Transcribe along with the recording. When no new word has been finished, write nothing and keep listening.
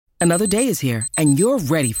Another day is here, and you're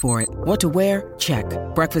ready for it. What to wear? Check.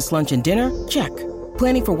 Breakfast, lunch, and dinner? Check.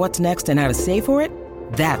 Planning for what's next and how to save for it?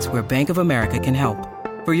 That's where Bank of America can help.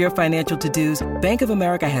 For your financial to-dos, Bank of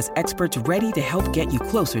America has experts ready to help get you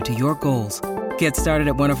closer to your goals. Get started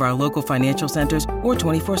at one of our local financial centers or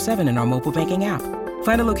 24/7 in our mobile banking app.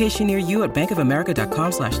 Find a location near you at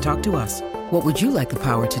bankofamerica.com/talktous. What would you like the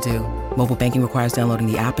power to do? Mobile banking requires downloading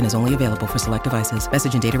the app and is only available for select devices.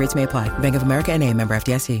 Message and data rates may apply. Bank of America N.A., member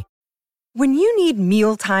FDIC. When you need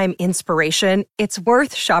mealtime inspiration, it's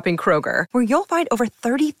worth shopping Kroger, where you'll find over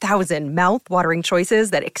 30,000 mouth-watering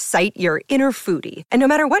choices that excite your inner foodie. And no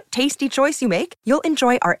matter what tasty choice you make, you'll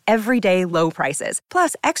enjoy our everyday low prices,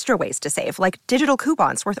 plus extra ways to save, like digital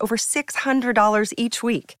coupons worth over $600 each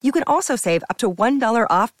week. You can also save up to $1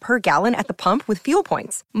 off per gallon at the pump with fuel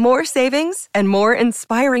points. More savings and more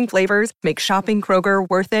inspiring flavors make shopping Kroger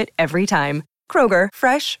worth it every time. Kroger,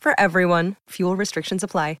 fresh for everyone. Fuel restrictions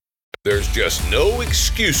apply. There's just no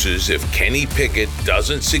excuses if Kenny Pickett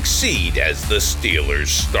doesn't succeed as the Steelers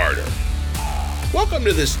starter. Welcome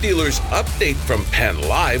to the Steelers Update from Penn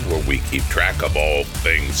Live, where we keep track of all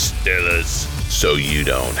things Steelers so you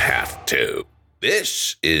don't have to.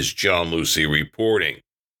 This is John Lucy reporting.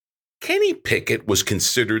 Kenny Pickett was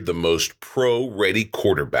considered the most pro-ready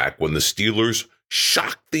quarterback when the Steelers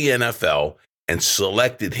shocked the NFL and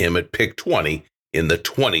selected him at pick 20 in the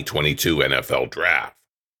 2022 NFL Draft.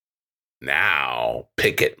 Now,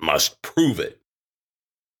 Pickett must prove it.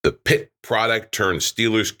 The Pitt product turned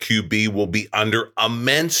Steelers QB will be under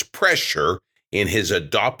immense pressure in his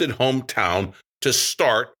adopted hometown to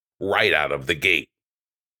start right out of the gate.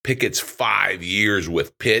 Pickett's 5 years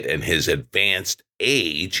with Pitt and his advanced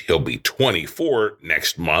age, he'll be 24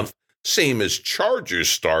 next month, same as Chargers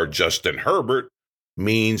star Justin Herbert,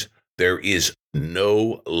 means there is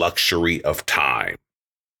no luxury of time.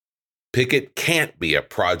 Pickett can't be a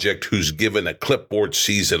project who's given a clipboard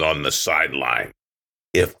season on the sideline.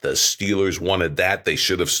 If the Steelers wanted that, they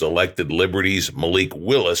should have selected Liberty's Malik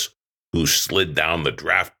Willis, who slid down the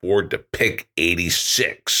draft board to pick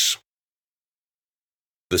 86.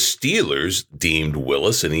 The Steelers deemed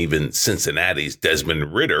Willis and even Cincinnati's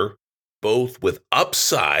Desmond Ridder, both with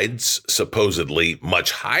upsides supposedly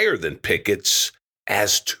much higher than Pickett's,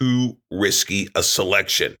 as too risky a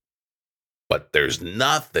selection. But there's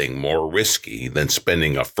nothing more risky than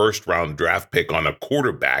spending a first-round draft pick on a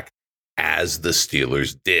quarterback, as the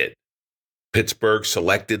Steelers did. Pittsburgh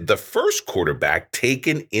selected the first quarterback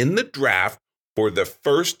taken in the draft for the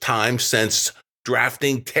first time since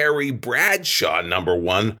drafting Terry Bradshaw number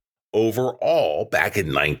 1 overall back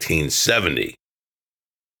in 1970.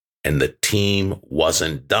 And the team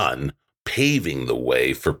wasn't done paving the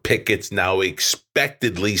way for Pickett's now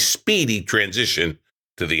expectedly speedy transition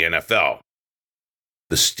to the NFL.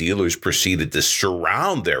 The Steelers proceeded to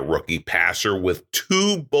surround their rookie passer with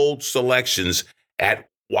 2 bold selections at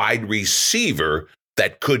wide receiver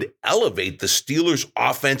that could elevate the Steelers'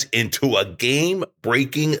 offense into a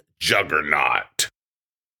game-breaking juggernaut.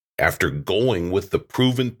 After going with the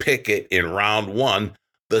proven Pickett in round 1,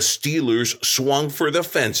 the Steelers swung for the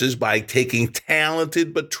fences by taking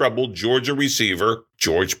talented but troubled Georgia receiver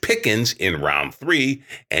George Pickens in round 3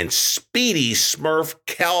 and speedy Smurf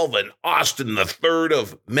Calvin Austin III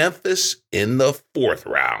of Memphis in the 4th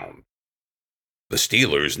round. The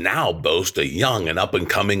Steelers now boast a young and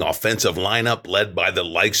up-and-coming offensive lineup led by the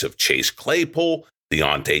likes of Chase Claypool,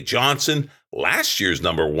 Deontay Johnson, last year's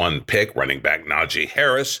number 1 pick running back Najee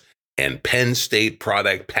Harris, and Penn State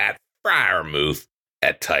product Pat Freiermuth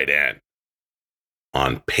at tight end.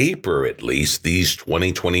 On paper, at least, these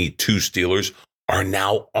 2022 Steelers are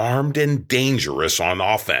now armed and dangerous on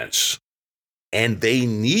offense. And they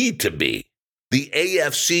need to be. The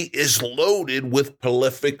AFC is loaded with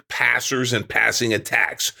prolific passers and passing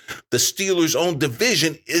attacks. The Steelers' own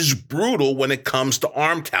division is brutal when it comes to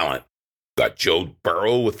arm talent. Got Joe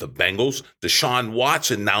Burrow with the Bengals, Deshaun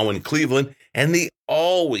Watson now in Cleveland, and the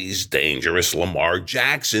always dangerous Lamar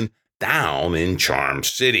Jackson down in Charm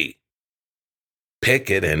City.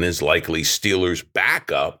 Pickett and his likely Steelers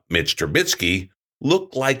backup, Mitch Trubisky,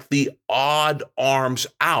 look like the odd arms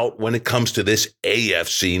out when it comes to this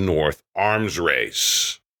AFC North arms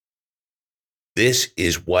race. This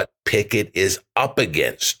is what Pickett is up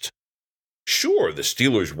against. Sure, the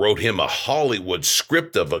Steelers wrote him a Hollywood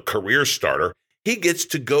script of a career starter. He gets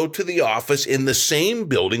to go to the office in the same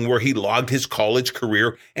building where he logged his college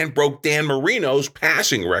career and broke Dan Marino's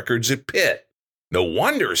passing records at Pitt. No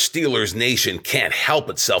wonder Steelers Nation can't help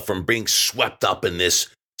itself from being swept up in this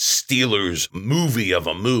Steelers movie of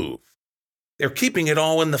a move. They're keeping it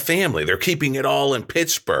all in the family. They're keeping it all in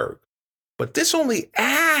Pittsburgh. But this only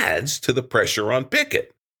adds to the pressure on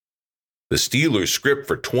Pickett. The Steelers' script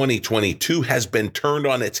for 2022 has been turned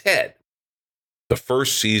on its head. The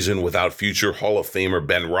first season without future Hall of Famer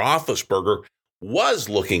Ben Roethlisberger was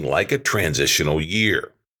looking like a transitional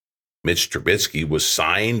year. Mitch Trubisky was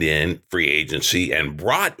signed in free agency and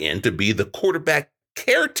brought in to be the quarterback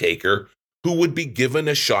caretaker who would be given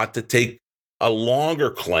a shot to take a longer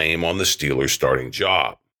claim on the Steelers' starting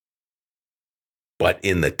job. But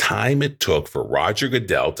in the time it took for Roger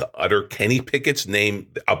Goodell to utter Kenny Pickett's name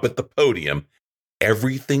up at the podium,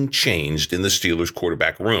 everything changed in the Steelers'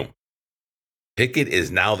 quarterback room. Pickett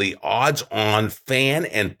is now the odds-on fan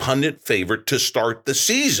and pundit favorite to start the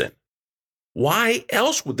season. Why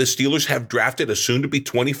else would the Steelers have drafted a soon-to-be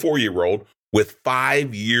 24-year-old with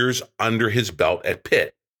 5 years under his belt at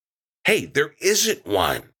Pitt? Hey, there isn't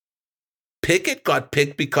one. Pickett got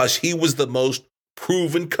picked because he was the most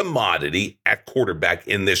proven commodity at quarterback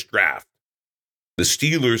in this draft. The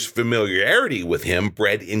Steelers' familiarity with him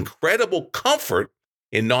bred incredible comfort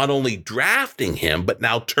in not only drafting him, but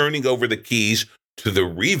now turning over the keys to the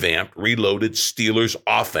revamped, reloaded Steelers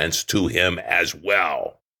offense to him as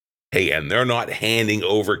well. Hey, and they're not handing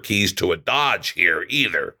over keys to a Dodge here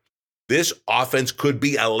either. This offense could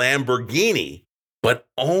be a Lamborghini, but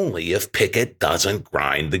only if Pickett doesn't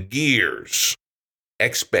grind the gears.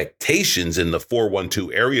 Expectations in the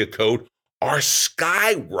 412 area code are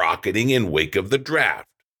skyrocketing in wake of the draft.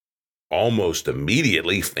 Almost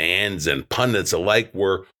immediately, fans and pundits alike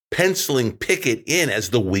were penciling Pickett in as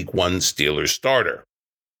the Week 1 Steelers starter.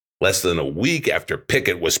 Less than a week after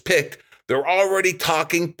Pickett was picked, they're already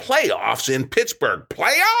talking playoffs in Pittsburgh.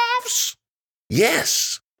 Playoffs?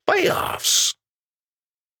 Yes, playoffs.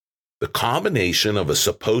 The combination of a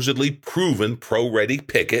supposedly proven pro-ready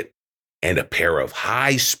Pickett and a pair of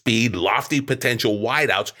high-speed, lofty potential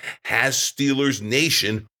wideouts has Steelers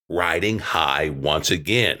Nation riding high once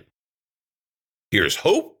again. Here's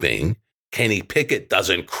hoping Kenny Pickett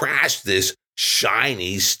doesn't crash this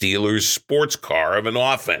shiny Steelers sports car of an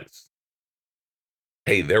offense.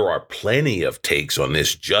 Hey, there are plenty of takes on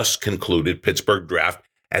this just concluded Pittsburgh draft,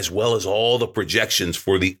 as well as all the projections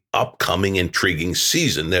for the upcoming intriguing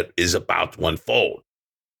season that is about to unfold.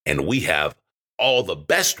 And we have all the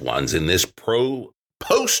best ones in this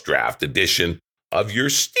post-draft edition of your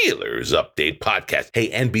Steelers Update podcast. Hey,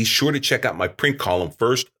 and be sure to check out my print column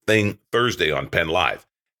first thing Thursday on Penn Live.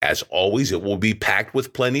 As always, it will be packed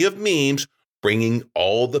with plenty of memes, bringing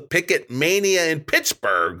all the Pickett mania in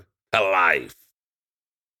Pittsburgh to life.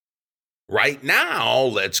 Right now,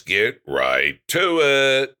 let's get right to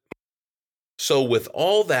it. So with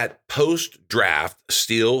all that post-draft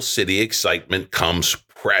Steel City excitement comes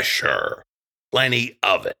pressure. Plenty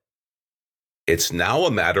of it. It's now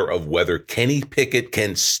a matter of whether Kenny Pickett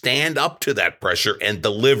can stand up to that pressure and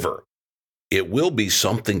deliver. It will be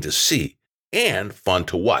something to see and fun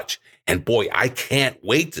to watch. And boy, I can't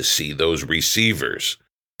wait to see those receivers.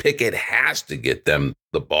 Pickett has to get them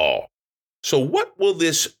the ball. So what will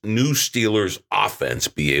this new Steelers offense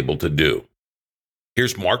be able to do?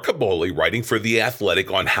 Here's Mark Caboli writing for The Athletic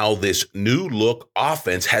on how this new look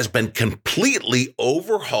offense has been completely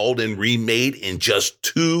overhauled and remade in just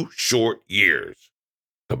 2 short years.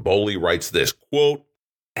 Caboli writes this, quote,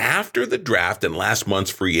 after the draft and last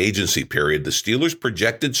month's free agency period, the Steelers'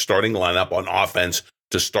 projected starting lineup on offense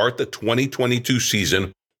to start the 2022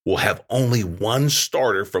 season will have only one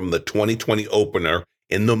starter from the 2020 opener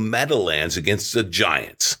in the Meadowlands against the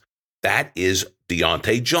Giants. That is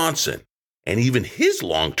Deontay Johnson. And even his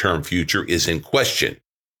long-term future is in question.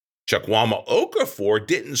 Chukwuma Okafor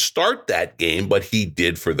didn't start that game, but he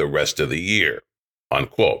did for the rest of the year,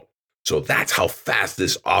 unquote. So that's how fast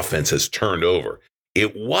this offense has turned over.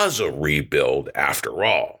 It was a rebuild after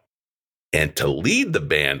all. And to lead the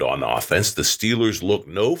band on offense, the Steelers looked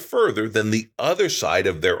no further than the other side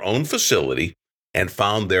of their own facility and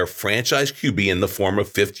found their franchise QB in the form of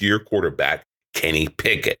fifth-year quarterback Kenny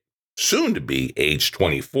Pickett, soon to be age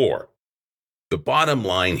 24. The bottom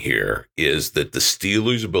line here is that the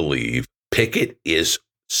Steelers believe Pickett is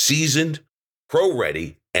seasoned,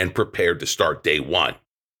 pro-ready, and prepared to start day one.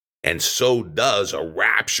 And so does a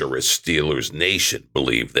rapturous Steelers Nation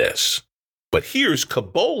believe this. But here's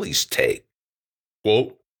Caboli's take.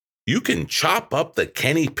 Quote, you can chop up the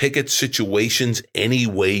Kenny Pickett situations any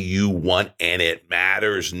way you want, and it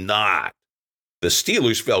matters not. The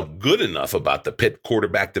Steelers felt good enough about the Pitt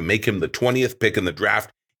quarterback to make him the 20th pick in the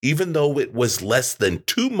draft, even though it was less than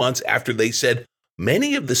 2 months after they said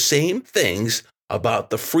many of the same things about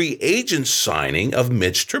the free agent signing of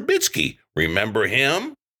Mitch Trubisky. Remember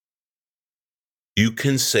him? You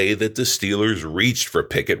can say that the Steelers reached for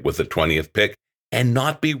Pickett with the 20th pick and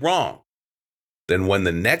not be wrong. Then when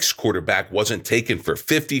the next quarterback wasn't taken for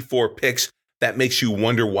 54 picks, that makes you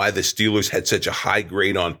wonder why the Steelers had such a high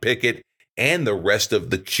grade on Pickett and the rest of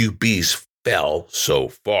the QBs fell so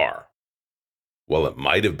far. Well, it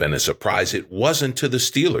might have been a surprise. It wasn't to the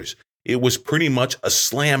Steelers. It was pretty much a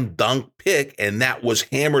slam dunk pick, and that was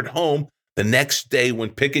hammered home the next day when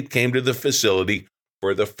Pickett came to the facility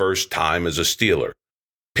for the first time as a Steeler.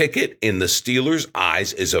 Pickett, in the Steelers'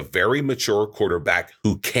 eyes, is a very mature quarterback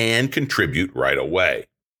who can contribute right away.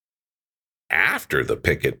 After the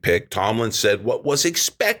Pickett pick, Tomlin said what was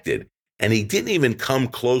expected, and he didn't even come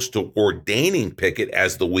close to ordaining Pickett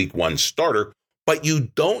as the Week 1 starter, but you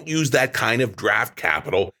don't use that kind of draft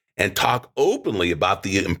capital and talk openly about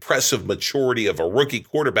the impressive maturity of a rookie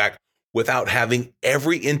quarterback without having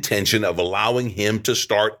every intention of allowing him to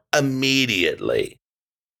start immediately.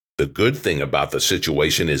 The good thing about the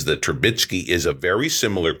situation is that Trubisky is a very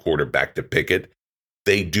similar quarterback to Pickett.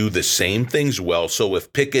 They do the same things well, so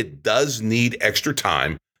if Pickett does need extra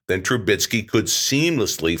time, then Trubisky could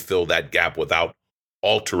seamlessly fill that gap without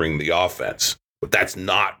altering the offense. But that's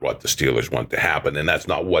not what the Steelers want to happen, and that's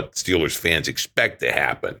not what Steelers fans expect to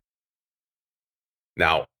happen.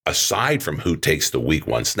 Now, aside from who takes the Week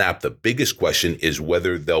 1 snap, the biggest question is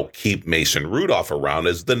whether they'll keep Mason Rudolph around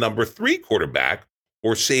as the number 3 quarterback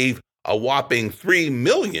or save a whopping $3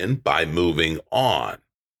 million by moving on,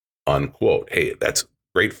 unquote. Hey, that's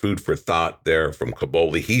great food for thought there from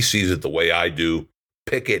Kaboli. He sees it the way I do.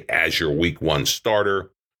 Pickett as your Week 1 starter,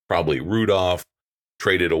 probably Rudolph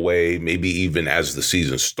traded away, maybe even as the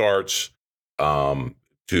season starts, when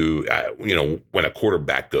a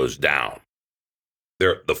quarterback goes down.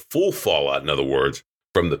 The full fallout, in other words,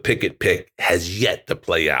 from the Pickett pick has yet to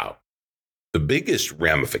play out. The biggest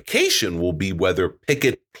ramification will be whether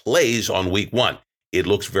Pickett plays on Week 1. It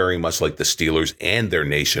looks very much like the Steelers and their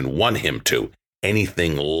nation want him to.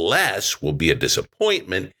 Anything less will be a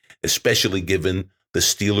disappointment, especially given the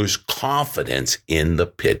Steelers' confidence in the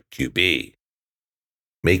Pitt QB.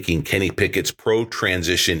 Making Kenny Pickett's pro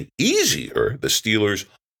transition easier, the Steelers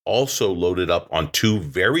also loaded up on 2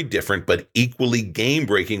 very different but equally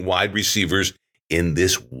game-breaking wide receivers in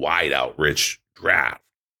this wideout-rich draft.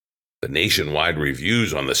 The nationwide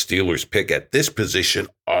reviews on the Steelers' pick at this position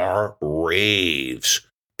are raves.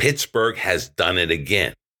 Pittsburgh has done it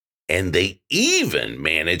again, and they even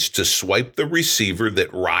managed to swipe the receiver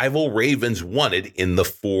that rival Ravens wanted in the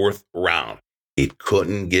 4th round. It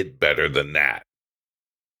couldn't get better than that.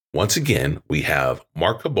 Once again, we have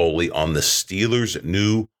Mark Kaboli on the Steelers'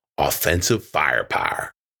 new offensive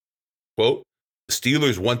firepower. Quote, the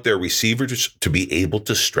Steelers want their receivers to be able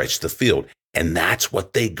to stretch the field, and that's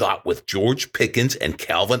what they got with George Pickens and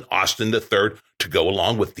Calvin Austin III to go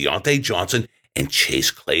along with Deontay Johnson and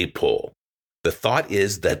Chase Claypool. The thought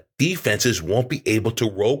is that defenses won't be able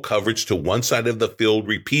to roll coverage to one side of the field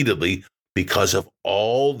repeatedly because of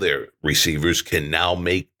all their receivers can now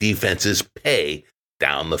make defenses pay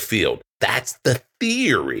down the field. That's the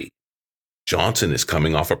theory. Johnson is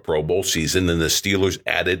coming off a Pro Bowl season, and the Steelers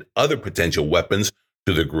added other potential weapons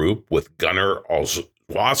to the group with Gunnar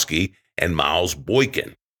Olszewski and Miles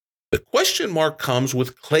Boykin. The question mark comes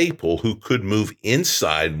with Claypool, who could move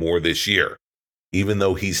inside more this year. Even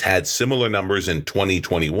though he's had similar numbers in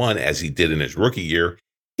 2021 as he did in his rookie year,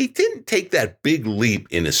 he didn't take that big leap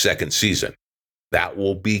in his second season. That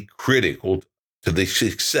will be critical to the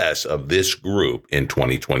success of this group in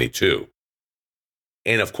 2022.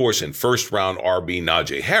 And of course, in first round RB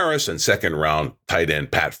Najee Harris and second round tight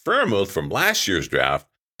end Pat Freiermuth from last year's draft,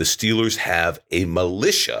 the Steelers have a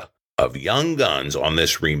militia of young guns on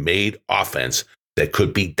this remade offense that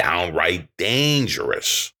could be downright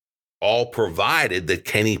dangerous, all provided that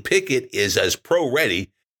Kenny Pickett is as pro-ready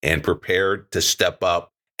and prepared to step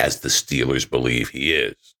up as the Steelers believe he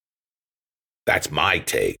is. That's my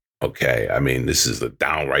take. Okay, I mean, this is a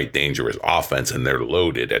downright dangerous offense, and they're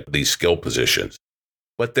loaded at these skill positions.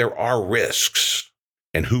 But there are risks,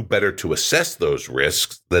 and who better to assess those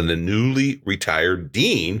risks than the newly retired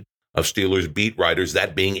dean of Steelers beat writers,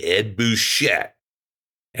 that being Ed Bouchette.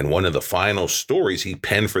 And one of the final stories he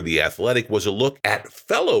penned for The Athletic was a look at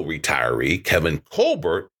fellow retiree Kevin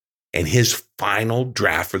Colbert and his final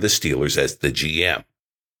draft for the Steelers as the GM.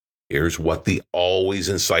 Here's what the always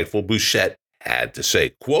insightful Bouchette had to say.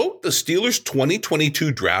 Quote, the Steelers'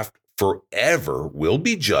 2022 draft forever will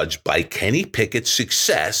be judged by Kenny Pickett's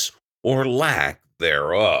success or lack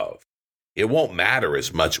thereof. It won't matter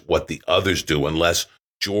as much what the others do unless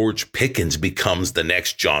George Pickens becomes the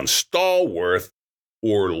next John Stallworth,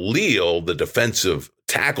 or Leal, the defensive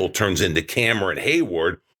tackle, turns into Cameron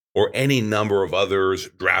Hayward, or any number of others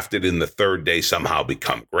drafted in the third day somehow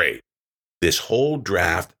become great. This whole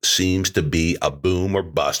draft seems to be a boom or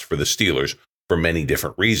bust for the Steelers for many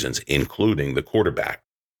different reasons, including the quarterback.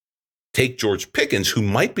 Take George Pickens, who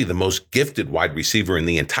might be the most gifted wide receiver in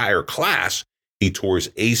the entire class. He tore his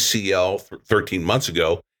ACL 13 months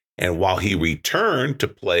ago, and while he returned to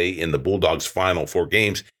play in the Bulldogs' final 4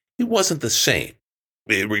 games, he wasn't the same.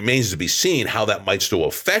 It remains to be seen how that might still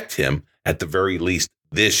affect him at the very least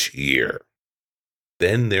this year.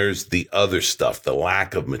 Then there's the other stuff, the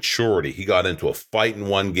lack of maturity. He got into a fight in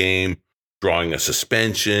one game, drawing a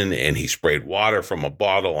suspension, and he sprayed water from a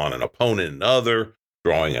bottle on an opponent in another,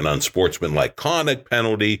 drawing an unsportsmanlike conduct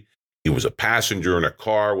penalty. He was a passenger in a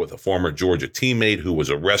car with a former Georgia teammate who was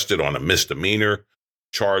arrested on a misdemeanor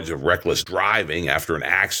charge of reckless driving after an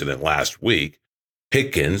accident last week.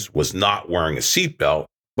 Pickens was not wearing a seatbelt,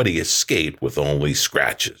 but he escaped with only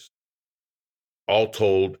scratches. All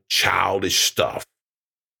told, childish stuff.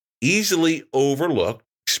 Easily overlooked,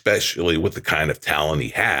 especially with the kind of talent he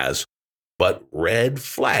has, but red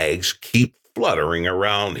flags keep fluttering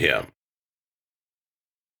around him.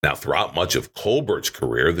 Now, throughout much of Colbert's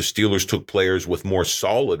career, the Steelers took players with more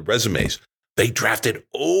solid resumes. They drafted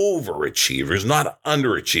overachievers, not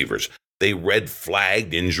underachievers. They red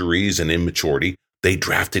flagged injuries and immaturity. They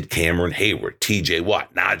drafted Cameron Hayward, T.J.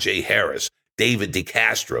 Watt, Najee Harris, David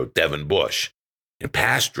DeCastro, Devin Bush. In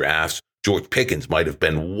past drafts, George Pickens might have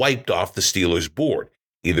been wiped off the Steelers' board,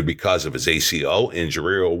 either because of his ACL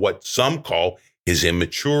injury or what some call his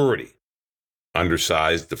immaturity.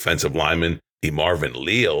 Undersized defensive lineman DeMarvin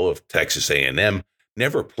Leal of Texas A&M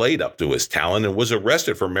never played up to his talent and was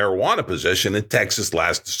arrested for marijuana possession in Texas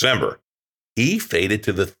last December. He faded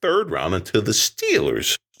to the 3rd round until the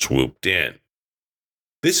Steelers swooped in.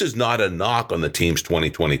 This is not a knock on the team's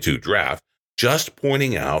 2022 draft, just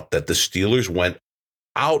pointing out that the Steelers went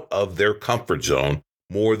out of their comfort zone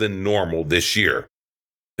more than normal this year.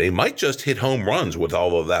 They might just hit home runs with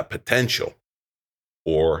all of that potential,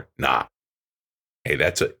 or not. Hey,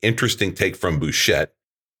 that's an interesting take from Bouchette,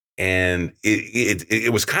 and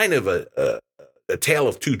it was kind of a tale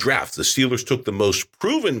of 2 drafts. The Steelers took the most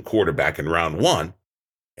proven quarterback in round 1,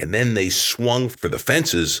 and then they swung for the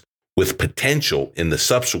fences with potential in the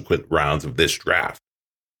subsequent rounds of this draft.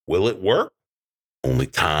 Will it work? Only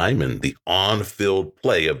time and the on-field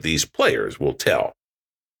play of these players will tell.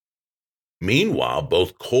 Meanwhile,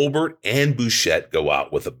 both Colbert and Bouchette go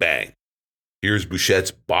out with a bang. Here's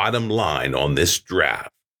Bouchette's bottom line on this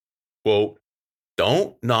draft. Quote,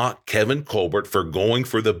 "Don't knock Kevin Colbert for going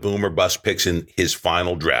for the boom or bust picks in his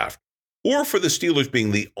final draft, or for the Steelers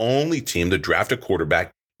being the only team to draft a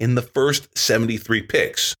quarterback in the first 73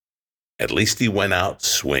 picks. At least he went out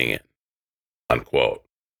swinging." Unquote.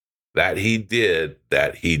 That he did.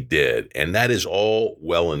 And that is all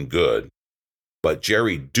well and good. But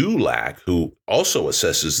Jerry Dulac, who also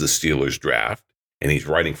assesses the Steelers draft, and he's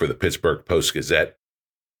writing for the Pittsburgh Post-Gazette,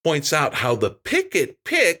 points out how the Pickett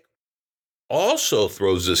pick also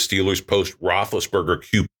throws the Steelers post-Roethlisberger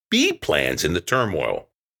QB plans into turmoil.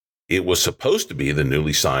 It was supposed to be the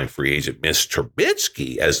newly signed free agent Mitch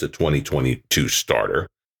Trubisky as the 2022 starter.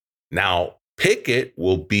 Now, Pickett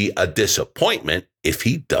will be a disappointment if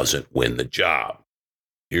he doesn't win the job.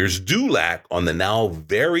 Here's Dulac on the now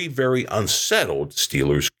very, very unsettled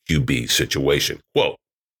Steelers QB situation. Quote,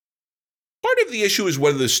 "Part of the issue is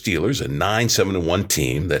whether the Steelers, a 9-7-1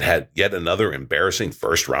 team that had yet another embarrassing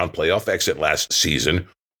first-round playoff exit last season,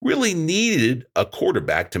 really needed a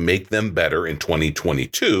quarterback to make them better in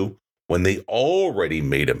 2022 when they already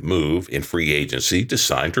made a move in free agency to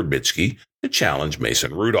sign Trubisky to challenge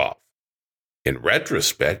Mason Rudolph. In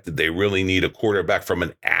retrospect, did they really need a quarterback from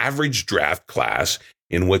an average draft class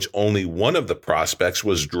in which only one of the prospects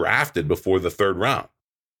was drafted before the 3rd round?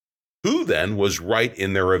 Who then was right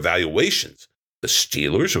in their evaluations, the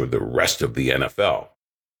Steelers or the rest of the NFL?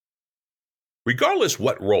 Regardless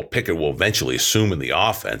what role Pickett will eventually assume in the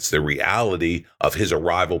offense, the reality of his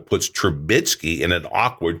arrival puts Trubisky in an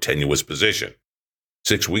awkward, tenuous position.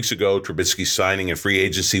 6 weeks ago, Trubisky's signing in free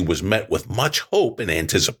agency was met with much hope and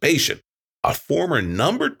anticipation. A former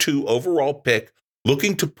number 2 overall pick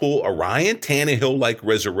looking to pull a Ryan Tannehill-like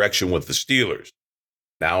resurrection with the Steelers.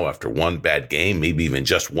 Now, after one bad game, maybe even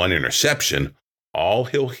just one interception, all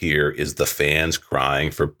he'll hear is the fans crying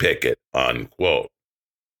for Pickett, unquote.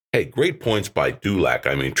 Hey, great points by Dulac.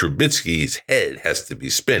 I mean, Trubisky's head has to be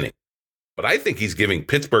spinning. But I think he's giving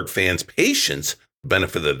Pittsburgh fans patience the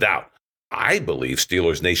benefit of the doubt. I believe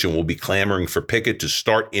Steelers Nation will be clamoring for Pickett to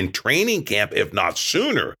start in training camp, if not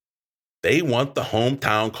sooner. They want the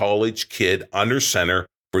hometown college kid under center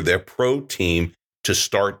for their pro team to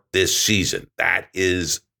start this season. That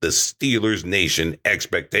is the Steelers Nation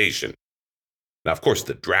expectation. Now, of course,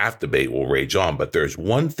 the draft debate will rage on, but there's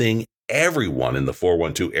one thing everyone in the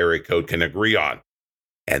 412 area code can agree on,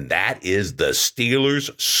 and that is the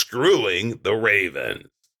Steelers screwing the Ravens.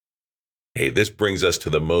 Hey, this brings us to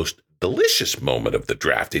the most delicious moment of the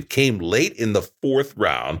draft. It came late in the 4th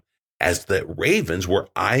round as the Ravens were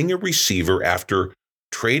eyeing a receiver after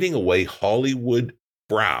trading away Hollywood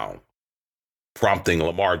Brown, prompting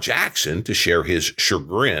Lamar Jackson to share his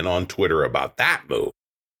chagrin on Twitter about that move.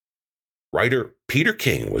 Writer Peter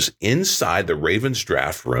King was inside the Ravens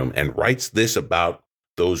draft room and writes this about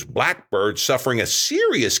those Blackbirds suffering a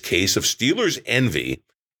serious case of Steelers envy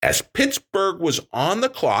as Pittsburgh was on the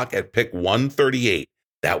clock at pick 138.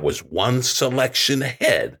 That was one selection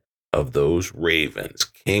ahead of those Ravens.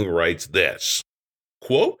 King writes this,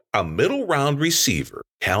 quote, a middle round receiver,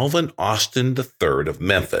 Calvin Austin III of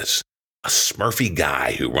Memphis, a Smurfy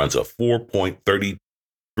guy who runs a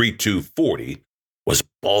 4.32 40, was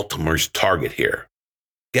Baltimore's target here.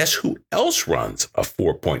 Guess who else runs a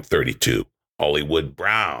 4.32? Hollywood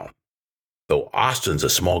Brown. Though Austin's a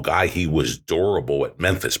small guy, he was durable at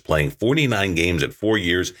Memphis, playing 49 games in 4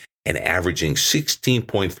 years and averaging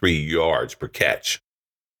 16.3 yards per catch.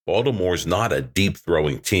 Baltimore's not a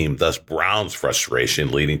deep-throwing team, thus Brown's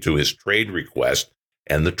frustration leading to his trade request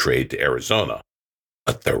and the trade to Arizona.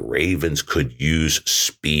 But the Ravens could use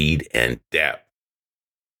speed and depth.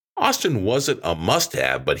 Austin wasn't a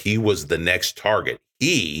must-have, but he was the next target.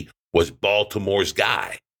 He was Baltimore's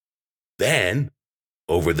guy. Then,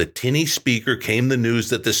 over the tinny speaker came the news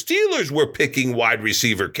that the Steelers were picking wide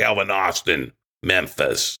receiver Calvin Austin,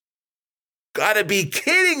 Memphis. Gotta be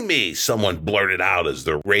kidding me, someone blurted out as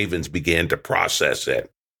the Ravens began to process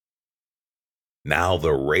it. Now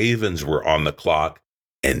the Ravens were on the clock,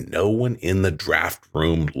 and no one in the draft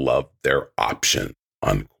room loved their option,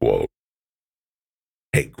 unquote.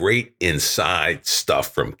 Hey, great inside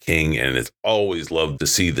stuff from King, and it's always loved to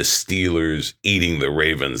see the Steelers eating the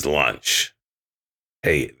Ravens' lunch.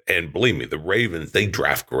 Hey, and believe me, the Ravens, they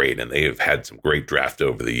draft great, and they have had some great draft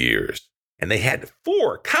over the years. And they had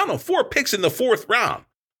 4 picks in the 4th round,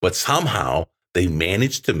 but somehow they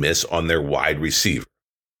managed to miss on their wide receiver.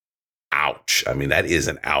 Ouch. I mean, that is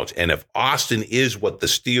an ouch. And if Austin is what the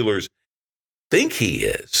Steelers think he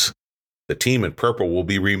is, the team in purple will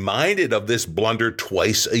be reminded of this blunder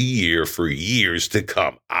twice a year for years to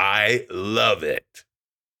come. I love it.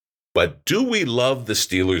 But do we love the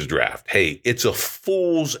Steelers draft? Hey, it's a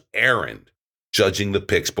fool's errand judging the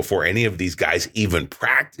picks before any of these guys even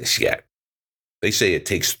practice yet. They say it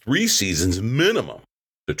takes 3 seasons minimum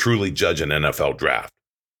to truly judge an NFL draft.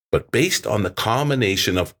 But based on the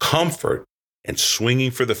combination of comfort and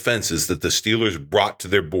swinging for the fences that the Steelers brought to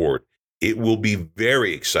their board, it will be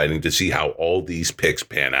very exciting to see how all these picks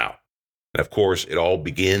pan out. And of course, it all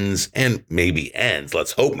begins and maybe ends,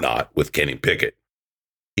 let's hope not, with Kenny Pickett.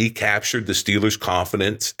 He captured the Steelers'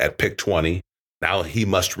 confidence at pick 20. Now he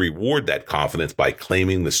must reward that confidence by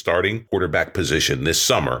claiming the starting quarterback position this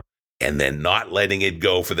summer and then not letting it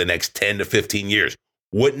go for the next 10 to 15 years.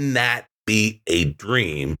 Wouldn't that be a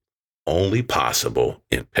dream only possible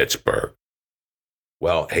in Pittsburgh?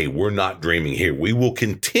 Well, hey, we're not dreaming here. We will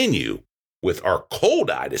continue with our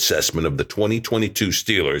cold-eyed assessment of the 2022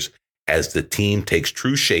 Steelers as the team takes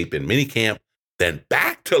true shape in minicamp, then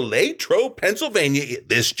back to Latrobe, Pennsylvania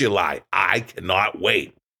this July. I cannot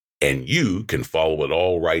wait. And you can follow it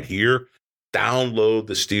all right here. Download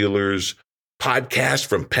the Steelers podcast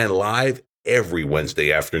from Penn Live every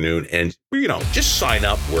Wednesday afternoon. And, just sign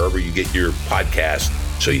up wherever you get your podcast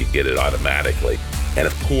so you get it automatically. And,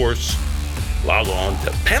 of course, log on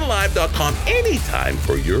to PennLive.com anytime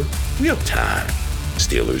for your real-time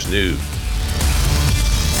Steelers news.